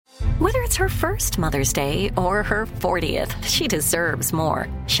Whether it's her first Mother's Day or her 40th, she deserves more.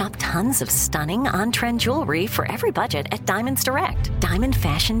 Shop tons of stunning on-trend jewelry for every budget at Diamonds Direct. Diamond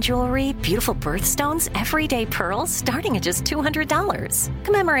fashion jewelry, beautiful birthstones, everyday pearls starting at just $200.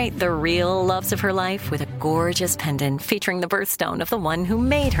 Commemorate the real loves of her life with a gorgeous pendant featuring the birthstone of the one who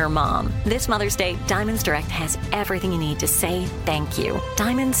made her mom. This Mother's Day, Diamonds Direct has everything you need to say thank you.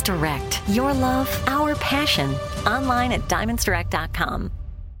 Diamonds Direct. Your love, our passion. Online at diamondsdirect.com.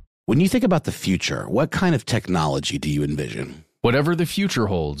 When you think about the future, what kind of technology do you envision? Whatever the future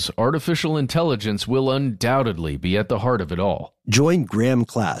holds, artificial intelligence will undoubtedly be at the heart of it all. Join Graham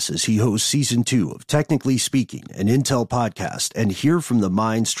Class as he hosts Season 2 of Technically Speaking, an Intel podcast, and hear from the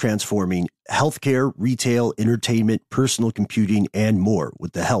minds transforming healthcare, retail, entertainment, personal computing, and more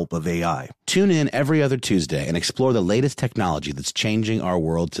with the help of AI. Tune in every other Tuesday and explore the latest technology that's changing our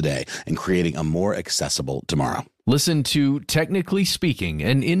world today and creating a more accessible tomorrow. Listen to Technically Speaking,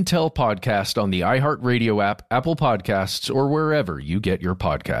 an Intel podcast on the iHeartRadio app, Apple Podcasts, or wherever you get your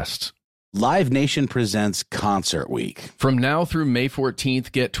podcasts. Live Nation presents Concert Week. From now through May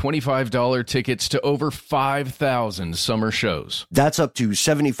 14th, get $25 tickets to over 5,000 summer shows. That's up to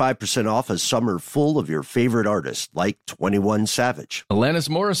 75% off a summer full of your favorite artists like 21 Savage, Alanis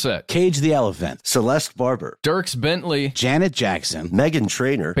Morissette, Cage the Elephant, Celeste Barber, Dierks Bentley, Janet Jackson, Meghan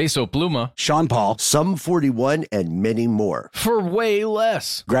Trainor, Peso Pluma, Sean Paul, Sum 41, and many more. For way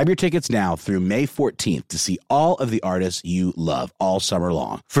less. Grab your tickets now through May 14th to see all of the artists you love all summer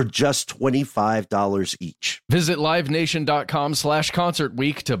long for just $25 each. Visit livenation.com/Concert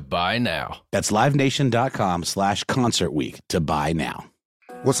Week to buy now. That's livenation.com/Concert Week to buy now.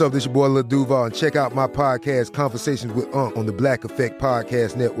 What's up, this your boy Lil Duval, and check out my podcast, Conversations with Unc, on the Black Effect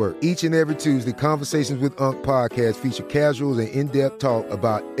Podcast Network. Each and every Tuesday, Conversations with Unc podcast feature casuals and in-depth talk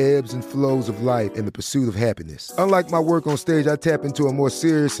about ebbs and flows of life and the pursuit of happiness. Unlike my work on stage, I tap into a more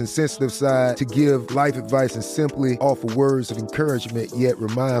serious and sensitive side to give life advice and simply offer words of encouragement, yet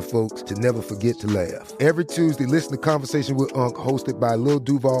remind folks to never forget to laugh. Every Tuesday, listen to Conversations with Unc, hosted by Lil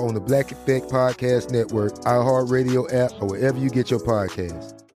Duval on the Black Effect Podcast Network, iHeartRadio app, or wherever you get your podcasts.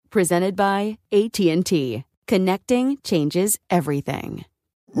 Presented by AT&T. Connecting changes everything.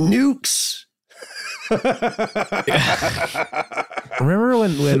 Nukes. Remember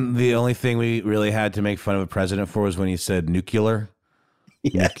when the only thing we really had to make fun of a president for was when he said nuclear?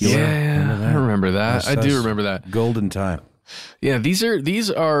 Yes. Nuclear? Yeah, I remember that. I do remember that. Golden time. Yeah, these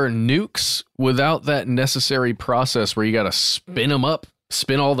are nukes without that necessary process where you got to spin them up,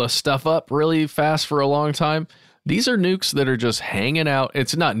 spin all the stuff up really fast for a long time. These are nukes that are just hanging out.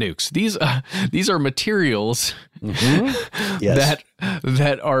 It's not nukes. These are materials Yes.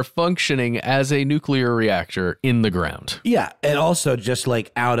 that are functioning as a nuclear reactor in the ground. Yeah, and also just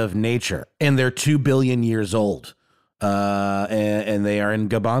like out of nature. And they're 2 billion years old. And they are in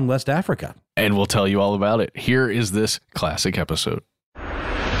Gabon, West Africa. And we'll tell you all about it. Here is this classic episode.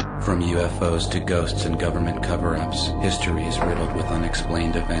 From UFOs to ghosts and government cover-ups, history is riddled with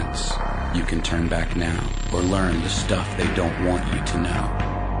unexplained events. You can turn back now or learn the stuff they don't want you to know.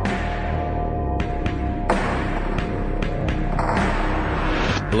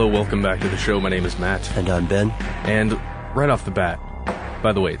 Hello, welcome back to the show. My name is Matt. And I'm Ben. And right off the bat,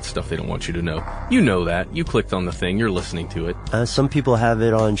 by the way, it's stuff they don't want you to know. You know that. You clicked on the thing. You're listening to it. Some people have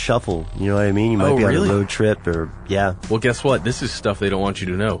it on shuffle. You know what I mean? You might be really? on a road trip or, yeah. Well, guess what? This is stuff they don't want you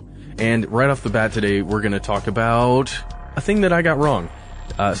to know. And right off the bat today, we're going to talk about a thing that I got wrong.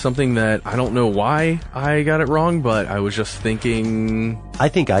 Something that I don't know why I got it wrong, but I was just thinking... I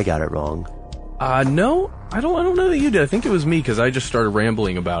think I got it wrong. No, I don't know that you did. I think it was me because I just started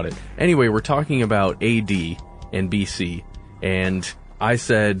rambling about it. Anyway, we're talking about AD and BC, and I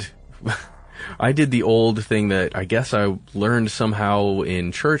said... I did the old thing that I guess I learned somehow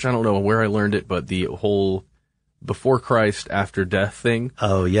in church. I don't know where I learned it, but the whole before Christ, after death thing.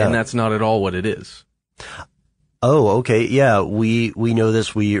 Oh, yeah. And that's not at all what it is. Oh, okay. Yeah, we know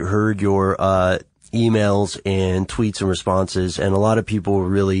this. We heard your emails and tweets and responses, and a lot of people were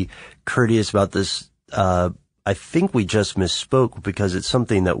really courteous about this. I think we just misspoke because it's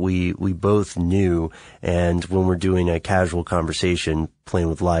something that we both knew, and when we're doing a casual conversation, playing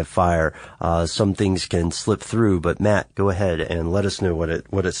with live fire, some things can slip through. But Matt, go ahead and let us know what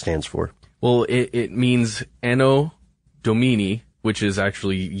it stands for. Well, it means Anno Domini, which is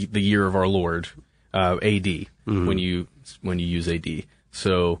actually the year of our Lord, AD, when you use AD.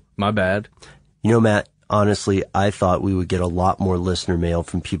 So, my bad. You know, Matt, honestly, I thought we would get a lot more listener mail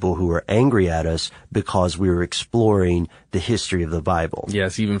from people who were angry at us because we were exploring the history of the Bible.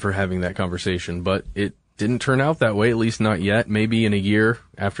 Yes, even for having that conversation, but it didn't turn out that way, at least not yet. Maybe in a year,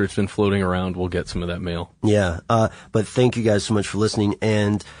 after it's been floating around, we'll get some of that mail. Yeah, but thank you guys so much for listening.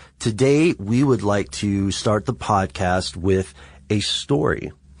 And today we would like to start the podcast with a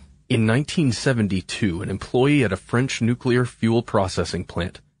story. In 1972, an employee at a French nuclear fuel processing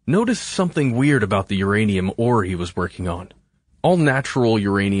plant noticed something weird about the uranium ore he was working on. All natural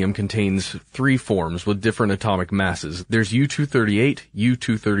uranium contains 3 forms with different atomic masses. There's U-238,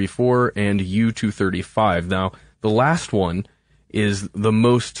 U-234, and U-235. Now, the last one is the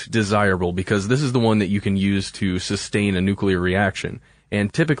most desirable because this is the one that you can use to sustain a nuclear reaction.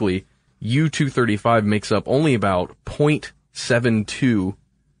 And typically, U-235 makes up only about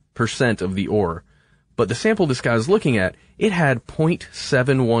 0.72% of the ore. But the sample this guy was looking at, it had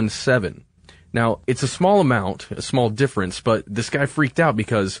 0.717. Now, it's a small amount, a small difference, but this guy freaked out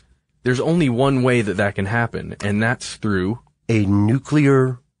because there's only one way that can happen, and that's through a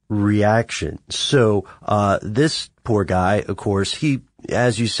nuclear reaction. So, this poor guy, of course, he,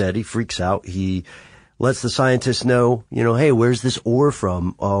 as you said, he freaks out. He lets the scientists know, hey, where's this ore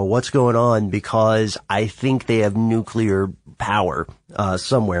from? What's going on? Because I think they have nuclear power,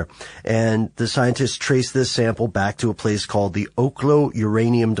 somewhere. And the scientists traced this sample back to a place called the Oklo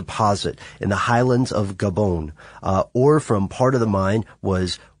uranium deposit in the highlands of Gabon. Ore from part of the mine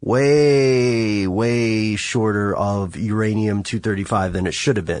was way shorter of uranium-235 than it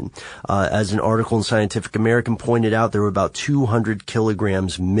should have been. As an article in Scientific American pointed out, there were about 200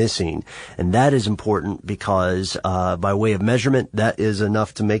 kilograms missing. And that is important because, by way of measurement, that is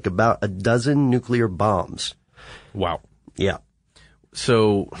enough to make about a dozen nuclear bombs. Wow. Yeah.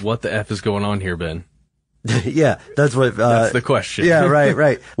 So what the F is going on here, Ben? Yeah, that's what, that's the question. Yeah,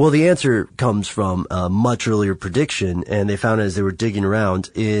 right. Well, the answer comes from a much earlier prediction, and they found it as they were digging around.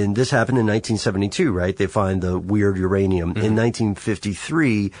 This happened in 1972, right? They find the weird uranium. Mm-hmm. In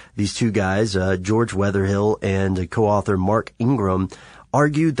 1953, these two guys, George Weatherhill and co-author Mark Ingram,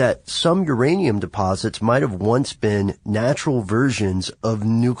 argued that some uranium deposits might have once been natural versions of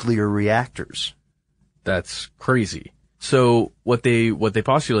nuclear reactors. That's crazy. So what they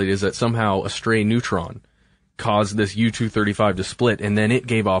postulate is that somehow a stray neutron caused this U-235 to split, and then it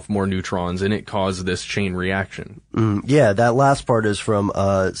gave off more neutrons, and it caused this chain reaction. Yeah, that last part is from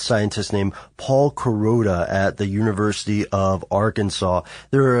a scientist named Paul Kuroda at the University of Arkansas.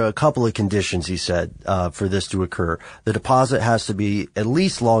 There are a couple of conditions, he said, for this to occur. The deposit has to be at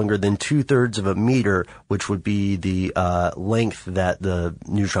least longer than 2/3 of a meter, which would be the length that the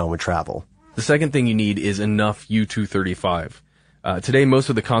neutron would travel. The second thing you need is enough U-235. Today, most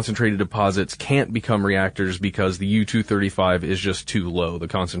of the concentrated deposits can't become reactors because the U-235 is just too low. The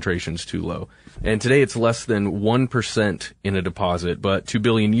concentration's too low. And today it's less than 1% in a deposit, but 2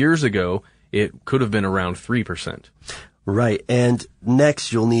 billion years ago, it could have been around 3%. Right. And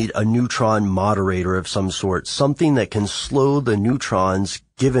next, you'll need a neutron moderator of some sort, something that can slow the neutrons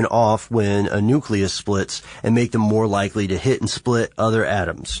given off when a nucleus splits and make them more likely to hit and split other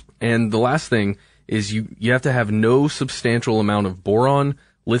atoms. And the last thing is you have to have no substantial amount of boron,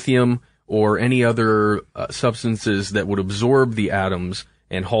 lithium, or any other substances that would absorb the atoms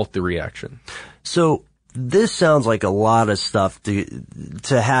and halt the reaction. So this sounds like a lot of stuff to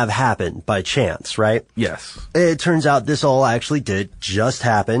have happen by chance, right? Yes. It turns out this all actually did just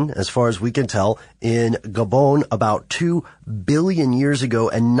happen, as far as we can tell, in Gabon about 2 billion years ago,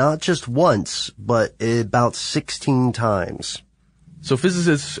 and not just once, but about 16 times. So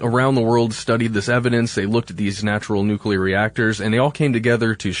physicists around the world studied this evidence, they looked at these natural nuclear reactors, and they all came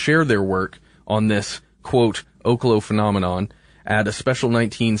together to share their work on this, quote, Oklo phenomenon at a special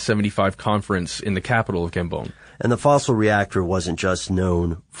 1975 conference in the capital of Gabon. And the fossil reactor wasn't just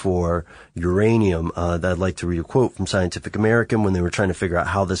known for uranium. I'd like to read a quote from Scientific American when they were trying to figure out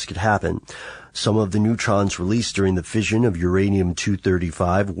how this could happen. Some of the neutrons released during the fission of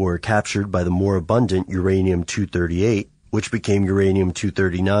uranium-235 were captured by the more abundant uranium-238, which became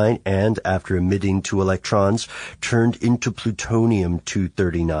uranium-239 and, after emitting 2 electrons, turned into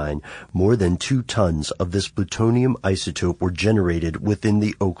plutonium-239. More than 2 tons of this plutonium isotope were generated within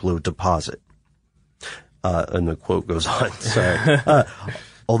the Oklo deposit. And the quote goes on. Sorry.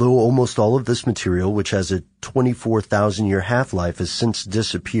 Although almost all of this material, which has a 24,000-year half-life, has since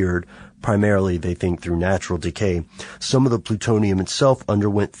disappeared, primarily, they think, through natural decay, some of the plutonium itself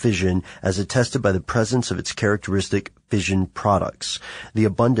underwent fission, as attested by the presence of its characteristic fission products. The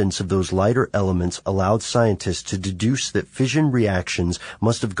abundance of those lighter elements allowed scientists to deduce that fission reactions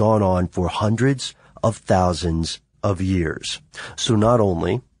must have gone on for hundreds of thousands of years. So not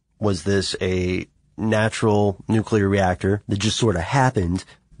only was this a natural nuclear reactor that just sort of happened,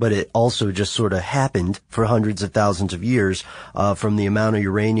 but it also just sort of happened for hundreds of thousands of years. From the amount of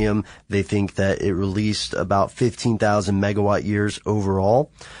uranium, they think that it released about 15,000 megawatt years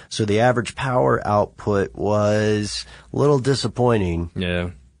overall. So the average power output was a little disappointing.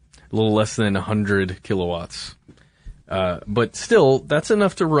 Yeah, a little less than 100 kilowatts. But still, that's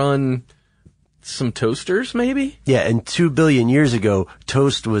enough to run some toasters, maybe? Yeah, and 2 billion years ago,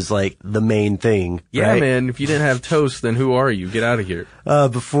 toast was like the main thing. Yeah, right? man, if you didn't have toast, then who are you? Get out of here.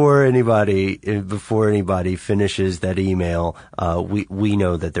 Before anybody finishes that email, we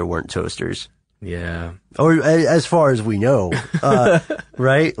know that there weren't toasters. Yeah. Or as far as we know,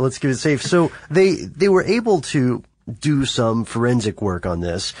 right? Let's keep it safe. So they were able to do some forensic work on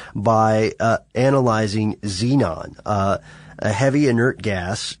this by analyzing xenon, a heavy inert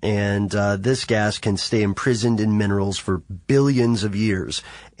gas, and this gas can stay imprisoned in minerals for billions of years.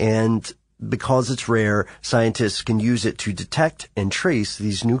 And because it's rare, scientists can use it to detect and trace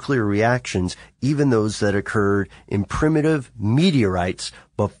these nuclear reactions, even those that occurred in primitive meteorites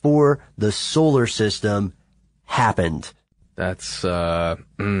before the solar system happened. That's,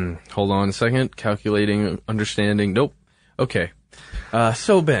 hold on a second. Calculating, understanding. Nope. Okay.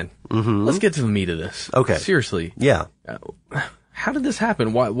 So Ben, let's get to the meat of this. Okay. Seriously. Yeah. How did this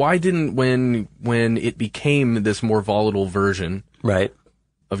happen? Why didn't, when it became this more volatile version Right.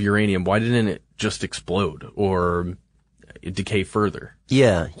 of uranium, why didn't it just explode or decay further?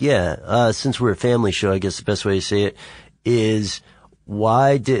 Yeah. Since we're a family show, I guess the best way to say it is,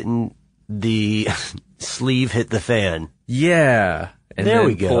 why didn't the sleeve hit the fan? Yeah. And there then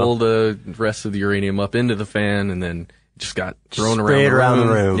we go. pull the rest of the uranium up into the fan, and then it just got thrown Sprayed around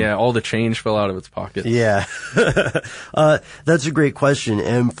the room. Yeah, all the change fell out of its pockets. Yeah. That's a great question.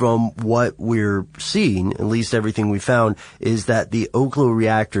 And from what we're seeing, at least everything we found, is that the Oklo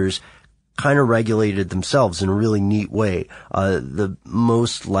reactors kind of regulated themselves in a really neat way. The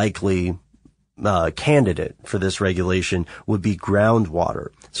most likely candidate for this regulation would be groundwater.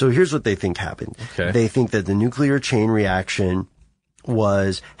 So here's what they think happened. Okay. They think that the nuclear chain reaction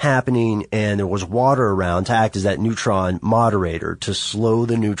was happening and there was water around to act as that neutron moderator to slow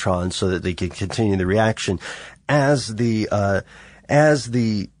the neutrons so that they could continue the reaction. As the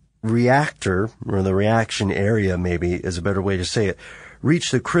reactor, or the reaction area maybe is a better way to say it,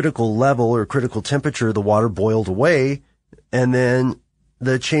 reached the critical level or critical temperature, the water boiled away, and then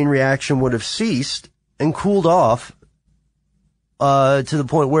the chain reaction would have ceased and cooled off to the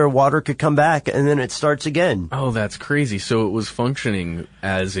point where water could come back, and then it starts again. Oh, that's crazy. So it was functioning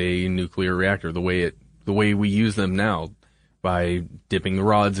as a nuclear reactor, the way we use them now, by dipping the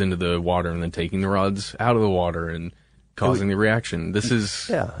rods into the water and then taking the rods out of the water and causing the reaction. This is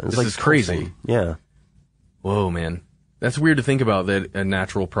crazy. Pulsing. Yeah. Whoa, man. That's weird to think about, that a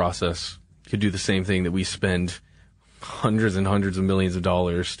natural process could do the same thing that we spend hundreds and hundreds of millions of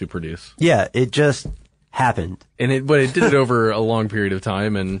dollars to produce. Yeah, it just happened. But it did it over a long period of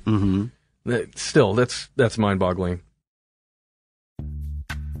time, and still, that's mind-boggling.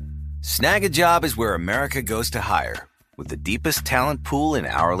 Snag a Job is where America goes to hire, with the deepest talent pool in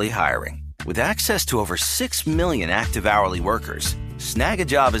hourly hiring. With access to over 6 million active hourly workers, Snag a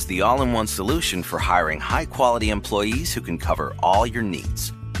Job is the all-in-one solution for hiring high-quality employees who can cover all your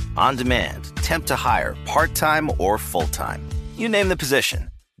needs. On demand, temp to hire, part-time or full-time. You name the position.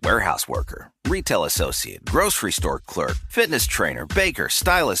 Warehouse worker, retail associate, grocery store clerk, fitness trainer, baker,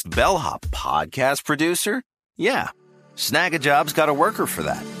 stylist, bellhop, podcast producer. Yeah, Snag a Job's got a worker for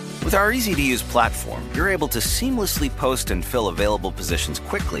that. With our easy-to-use platform, you're able to seamlessly post and fill available positions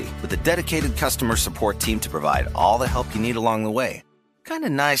quickly with a dedicated customer support team to provide all the help you need along the way. Kind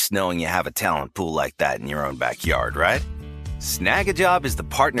of nice knowing you have a talent pool like that in your own backyard, right? Snag a Job is the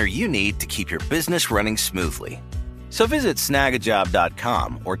partner you need to keep your business running smoothly. So visit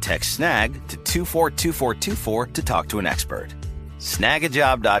snagajob.com or text snag to 242424 to talk to an expert.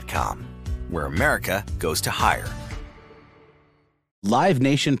 Snagajob.com, where America goes to hire. Live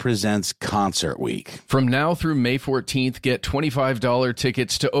Nation presents Concert Week. From now through May 14th, get $25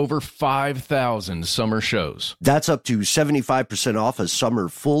 tickets to over 5,000 summer shows. That's up to 75% off a summer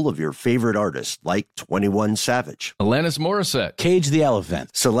full of your favorite artists, like 21 Savage, Alanis Morissette, Cage the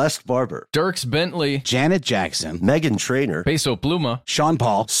Elephant, Celeste Barber, Dierks Bentley, Janet Jackson, Meghan Trainor, Peso Pluma, Sean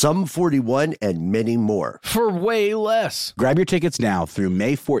Paul, Sum 41, and many more. For way less. Grab your tickets now through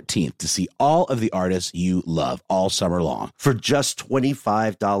May 14th to see all of the artists you love all summer long. For just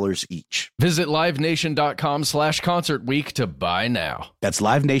 $25 each. Visit livenation.com/Concert Week to buy now. That's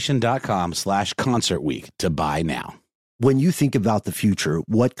livenation.com/Concert Week to buy now. When you think about the future,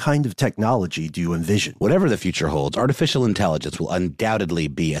 what kind of technology do you envision? Whatever the future holds, artificial intelligence will undoubtedly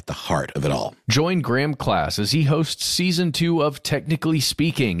be at the heart of it all. Join Graham Class as he hosts Season 2 of Technically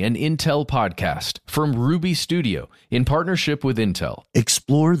Speaking, an Intel podcast from Ruby Studio in partnership with Intel.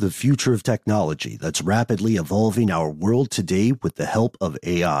 Explore the future of technology that's rapidly evolving our world today with the help of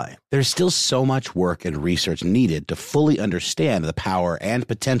AI. There's still so much work and research needed to fully understand the power and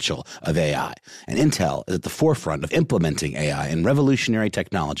potential of AI, and Intel is at the forefront of implementing AI and revolutionary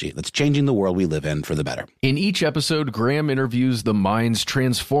technology that's changing the world we live in for the better. In each episode, Graham interviews the minds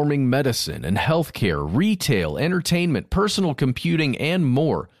transforming medicine and healthcare, retail, entertainment, personal computing, and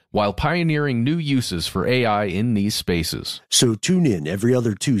more, while pioneering new uses for AI in these spaces. So tune in every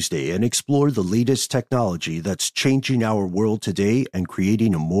other Tuesday and explore the latest technology that's changing our world today and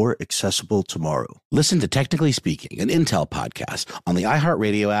creating a more accessible tomorrow. Listen to Technically Speaking, an Intel podcast on the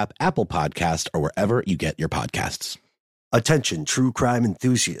iHeartRadio app, Apple Podcast, or wherever you get your podcasts. Attention, true crime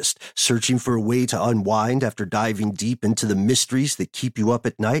enthusiast, searching for a way to unwind after diving deep into the mysteries that keep you up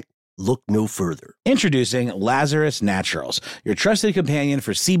at night? Look no further. Introducing Lazarus Naturals, your trusted companion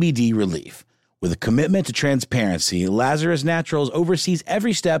for CBD relief. With a commitment to transparency, Lazarus Naturals oversees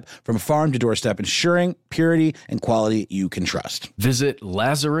every step from farm to doorstep, ensuring purity and quality you can trust. Visit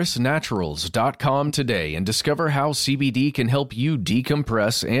LazarusNaturals.com today and discover how CBD can help you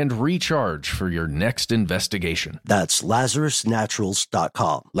decompress and recharge for your next investigation. That's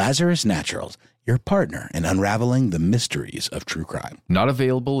LazarusNaturals.com. Lazarus Naturals, your partner in unraveling the mysteries of true crime. Not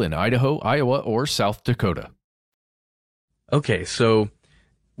available in Idaho, Iowa, or South Dakota. Okay, so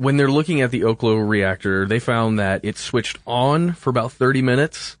when they're looking at the Oklo reactor, they found that it switched on for about 30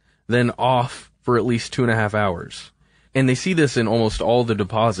 minutes, then off for at least 2.5 hours. And they see this in almost all the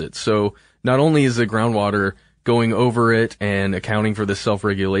deposits. So not only is the groundwater going over it and accounting for the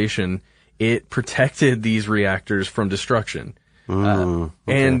self-regulation, it protected these reactors from destruction. Okay.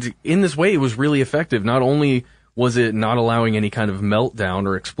 And in this way, it was really effective. Not only was it not allowing any kind of meltdown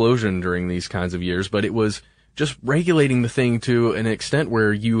or explosion during these kinds of years, but it was just regulating the thing to an extent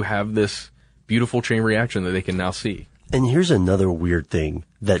where you have this beautiful chain reaction that they can now see. And here's another weird thing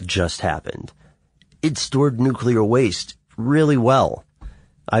that just happened. It stored nuclear waste really well.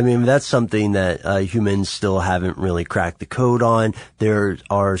 I mean, that's something that humans still haven't really cracked the code on. There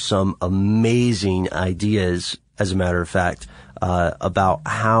are some amazing ideas, as a matter of fact, about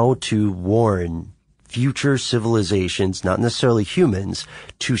how to warn future civilizations, not necessarily humans,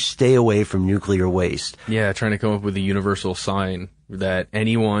 to stay away from nuclear waste. Yeah, trying to come up with a universal sign that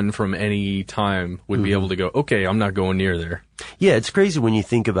anyone from any time would be able to go, okay, I'm not going near there. Yeah, it's crazy when you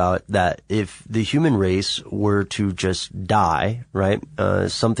think about that. If the human race were to just die, right?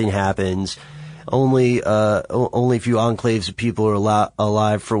 Something happens. Only a few enclaves of people are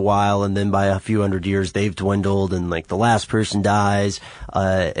alive for a while, and then by a few hundred years they've dwindled, and like the last person dies,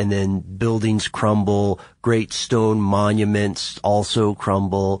 and then buildings crumble, great stone monuments also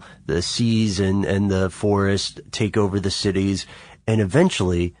crumble, the seas and the forest take over the cities, and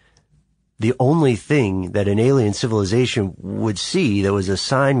eventually the only thing that an alien civilization would see that was a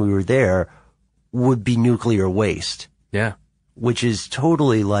sign we were there would be nuclear waste. Yeah. Which is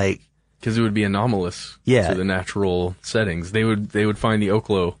totally like, because it would be anomalous to the natural settings. They would find the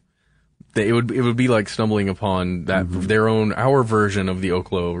Oklo. It would be like stumbling upon that our version of the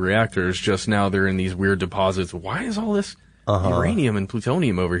Oklo reactors. Just now they're in these weird deposits. Why is all this uranium and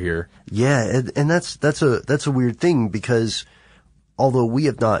plutonium over here? Yeah, and that's a weird thing, because although we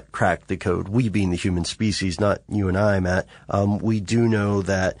have not cracked the code, we being the human species, not you and I, Matt, we do know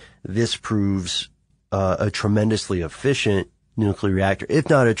that this proves a tremendously efficient nuclear reactor, if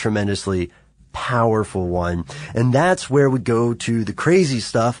not a tremendously powerful one. And that's where we go to the crazy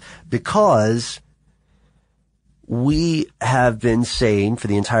stuff, because we have been saying for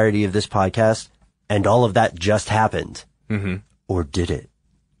the entirety of this podcast, and all of that just happened. Mm-hmm. Or did it?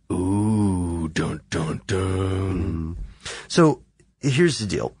 Ooh, dun, dun, dun. So here's the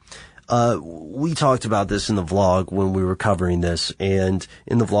deal. We talked about this in the vlog when we were covering this, and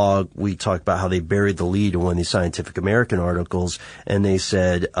in the vlog we talked about how they buried the lead in one of these Scientific American articles, and they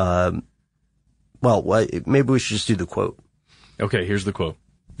said, maybe we should just do the quote. Okay, here's the quote.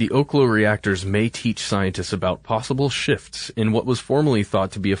 The Oklo reactors may teach scientists about possible shifts in what was formerly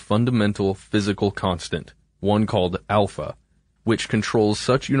thought to be a fundamental physical constant, one called alpha, which controls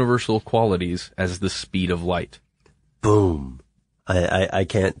such universal qualities as the speed of light. Boom. I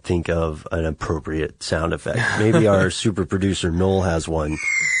can't think of an appropriate sound effect. Maybe our super producer Noel has one.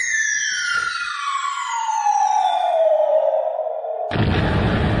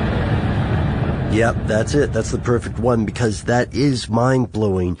 Yep, that's it. That's the perfect one, because that is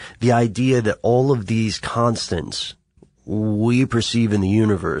mind-blowing. The idea that all of these constants, we perceive in the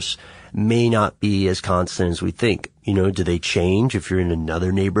universe may not be as constant as we think. You know, do they change if you're in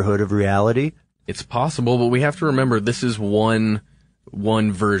another neighborhood of reality? It's possible, but we have to remember this is one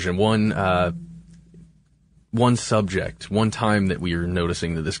version, one subject, one time that we are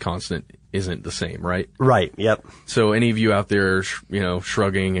noticing that this constant isn't the same, right? Right, yep. So any of you out there,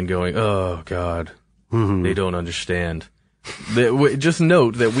 shrugging and going, oh, God, they don't understand. Just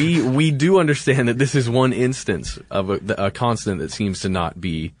note that we do understand that this is one instance of a constant that seems to not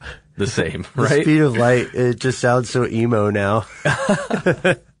be the same, right? The speed of light, it just sounds so emo now.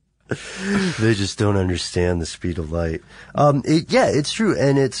 They just don't understand the speed of light. It's true.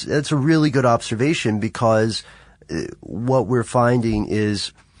 And it's a really good observation, because what we're finding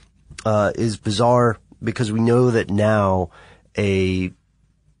is bizarre, because we know that now a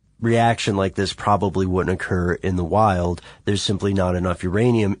reaction like this probably wouldn't occur in the wild. There's simply not enough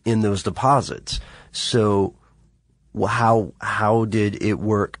uranium in those deposits. So how did it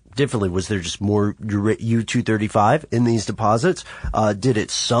work differently? Was there just more U-235 in these deposits? Did it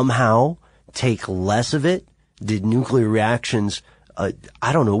somehow take less of it? Did nuclear reactions,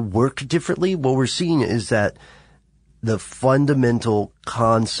 work differently? What we're seeing is that the fundamental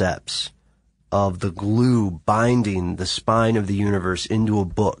concepts of the glue binding the spine of the universe into a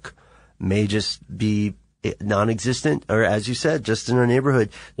book may just be non-existent, or as you said, just in our neighborhood.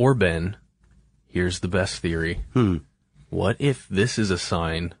 Or Ben, here's the best theory. What if this is a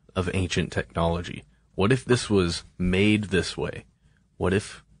sign of ancient technology? What if this was made this way? What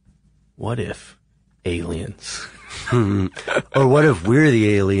if aliens? Or what if we're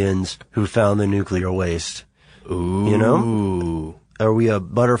the aliens who found the nuclear waste? Ooh. You know? Are we a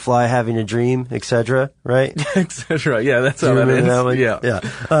butterfly having a dream, etc., right? etc. Yeah, that's how that ends. That one? Yeah.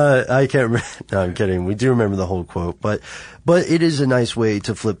 I can't remember. No, I'm kidding. We do remember the whole quote, but it is a nice way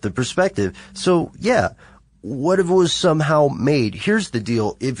to flip the perspective. So, yeah, what if it was somehow made? Here's the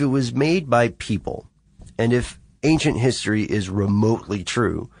deal. If it was made by people, and if ancient history is remotely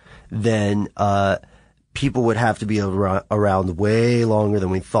true, then people would have to be around way longer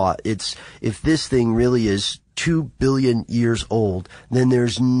than we thought. If this thing really is 2 billion years old, then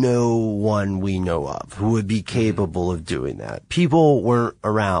there's no one we know of who would be capable of doing that. People weren't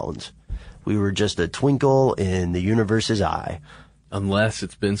around. We were just a twinkle in the universe's eye. Unless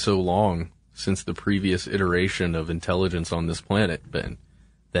it's been so long since the previous iteration of intelligence on this planet, Ben,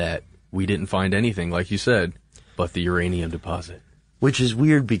 that we didn't find anything, like you said, but the uranium deposit. Which is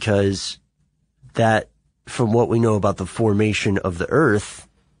weird, because that, from what we know about the formation of the Earth,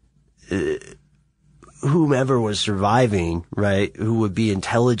 whomever was surviving, right, who would be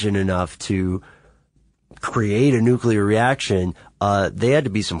intelligent enough to create a nuclear reaction, they had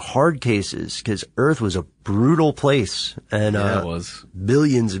to be some hard cases, because Earth was a brutal place. And, it was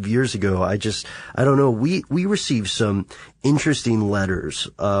billions of years ago. I don't know. We received some interesting letters,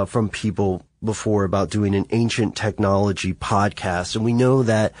 from people before about doing an ancient technology podcast. And we know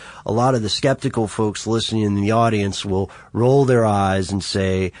that a lot of the skeptical folks listening in the audience will roll their eyes and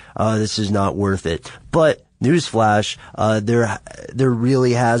say, this is not worth it. But newsflash, there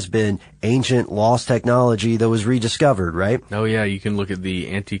really has been ancient lost technology that was rediscovered, right? Oh yeah, you can look at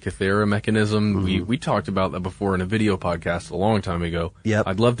the Antikythera mechanism. We talked about that before in a video podcast a long time ago. Yep.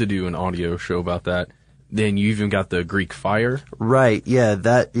 I'd love to do an audio show about that. Then you even got the Greek fire. Right, yeah,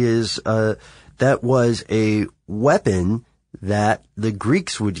 that was a weapon that the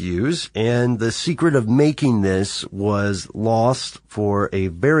Greeks would use, and the secret of making this was lost for a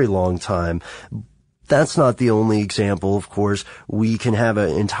very long time. That's not the only example, of course. We can have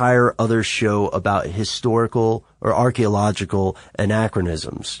an entire other show about historical or archaeological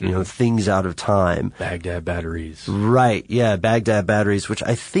anachronisms, things out of time. Baghdad batteries. Right, yeah, Baghdad batteries, which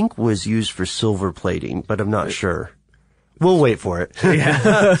I think was used for silver plating, but I'm not sure. We'll wait for it.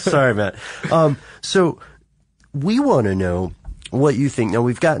 Yeah. Sorry, Matt. So we want to know what you think. Now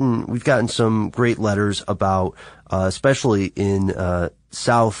we've gotten some great letters about, especially in,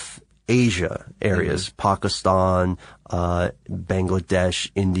 South Asia areas, Pakistan, Bangladesh,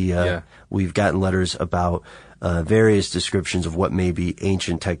 India. Yeah. We've gotten letters about, various descriptions of what may be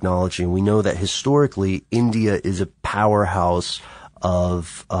ancient technology. And we know that historically India is a powerhouse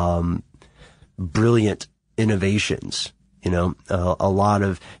of, brilliant innovations. A lot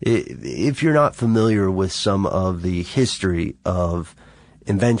of, if you're not familiar with some of the history of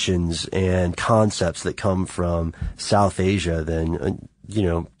inventions and concepts that come from South Asia, then,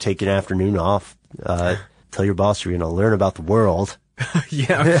 take an afternoon off, tell your boss you're going to learn about the world.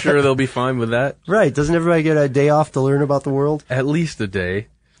 Yeah, I'm sure they'll be fine with that. Right. Doesn't everybody get a day off to learn about the world? At least a day.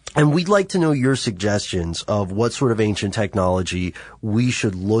 And we'd like to know your suggestions of what sort of ancient technology we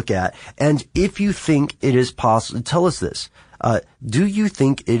should look at. And if you think it is possible, tell us this. Do you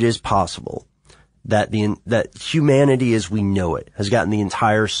think it is possible that that humanity as we know it has gotten the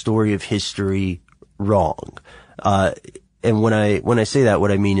entire story of history wrong? And when I say that,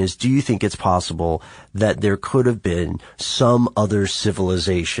 what I mean is, do you think it's possible that there could have been some other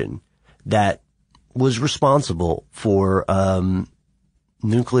civilization that was responsible for,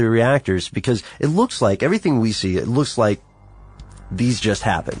 nuclear reactors? Because it looks like everything we see, it looks like these just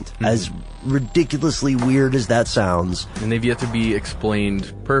happened. Mm-hmm. As ridiculously weird as that sounds. And they've yet to be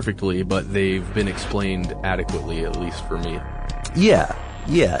explained perfectly, but they've been explained adequately, at least for me. Yeah,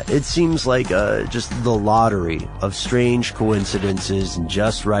 it seems like just the lottery of strange coincidences and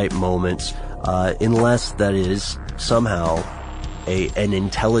just right moments, unless that is somehow an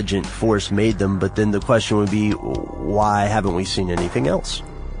intelligent force made them. But then the question would be, why haven't we seen anything else?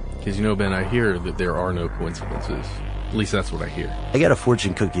 Because, Ben, I hear that there are no coincidences. At least that's what I hear. I got a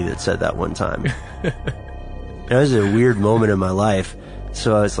fortune cookie that said that one time. That was a weird moment in my life.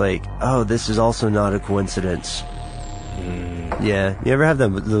 So I was like, oh, this is also not a coincidence. Yeah. You ever have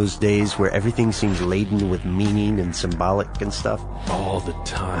those days where everything seems laden with meaning and symbolic and stuff? All the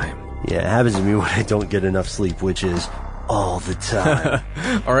time. Yeah, it happens to me when I don't get enough sleep, which is all the time.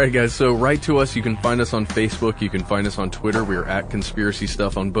 All right, guys. So write to us. You can find us on Facebook. You can find us on Twitter. We are at Conspiracy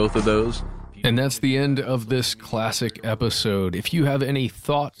Stuff on both of those. And that's the end of this classic episode. If you have any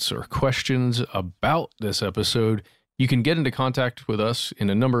thoughts or questions about this episode, you can get into contact with us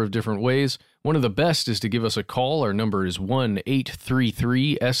in a number of different ways. One of the best is to give us a call. Our number is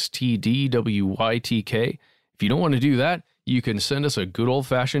 1-833-STDWYTK. If you don't want to do that, you can send us a good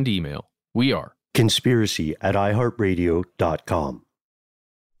old-fashioned email. We are conspiracy@iheartradio.com.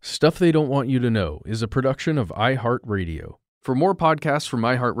 Stuff They Don't Want You to Know is a production of iHeartRadio. For more podcasts from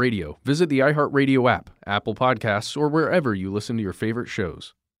iHeartRadio, visit the iHeartRadio app, Apple Podcasts, or wherever you listen to your favorite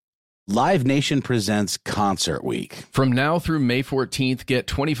shows. Live Nation presents Concert Week. From now through May 14th, get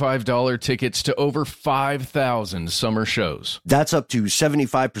 $25 tickets to over 5,000 summer shows. That's up to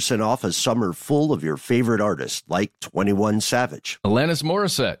 75% off a summer full of your favorite artists, like 21 Savage, Alanis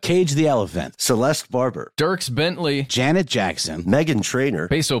Morissette, Cage the Elephant, Celeste Barber, Dierks Bentley, Janet Jackson, Meghan Trainor,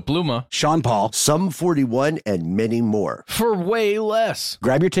 Peso Pluma, Sean Paul, Sum 41, and many more. For way less.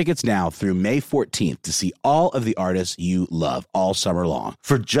 Grab your tickets now through May 14th to see all of the artists you love all summer long.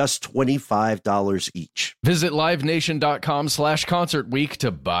 For just $25 each. Visit livenation.com/Concert Week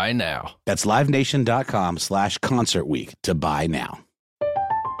to buy now. That's livenation.com/Concert Week to buy now.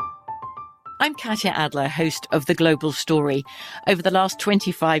 I'm Katya Adler, host of The Global Story. Over the last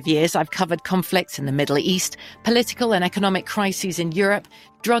 25 years, I've covered conflicts in the Middle East, political and economic crises in Europe,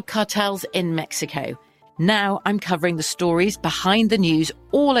 drug cartels in Mexico. Now I'm covering the stories behind the news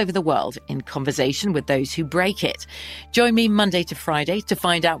all over the world in conversation with those who break it. Join me Monday to Friday to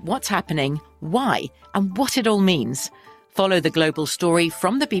find out what's happening, why, and what it all means. Follow The Global Story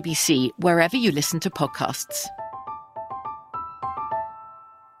from the BBC wherever you listen to podcasts.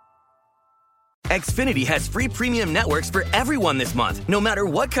 Xfinity has free premium networks for everyone this month, no matter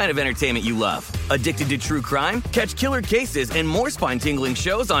what kind of entertainment you love. Addicted to true crime? Catch killer cases and more spine-tingling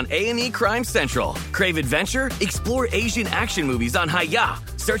shows on A&E Crime Central. Crave adventure? Explore Asian action movies on Hi-Ya.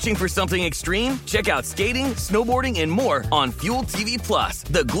 Searching for something extreme? Check out skating, snowboarding, and more on Fuel TV Plus,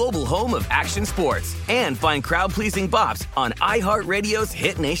 the global home of action sports. And find crowd-pleasing bops on iHeartRadio's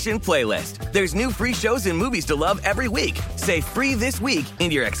Hit Nation playlist. There's new free shows and movies to love every week. Say free this week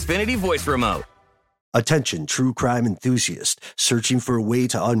in your Xfinity voice remote. Attention, true crime enthusiast. Searching for a way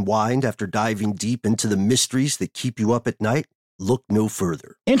to unwind after diving deep into the mysteries that keep you up at night? Look no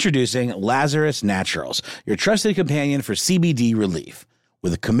further. Introducing Lazarus Naturals, your trusted companion for CBD relief.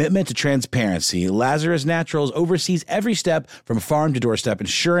 With a commitment to transparency, Lazarus Naturals oversees every step from farm to doorstep,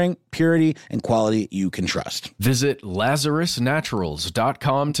 ensuring purity and quality you can trust. Visit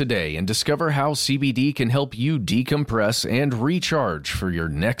LazarusNaturals.com today and discover how CBD can help you decompress and recharge for your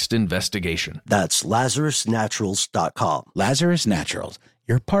next investigation. That's LazarusNaturals.com. Lazarus Naturals,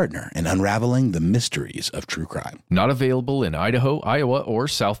 your partner in unraveling the mysteries of true crime. Not available in Idaho, Iowa, or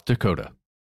South Dakota.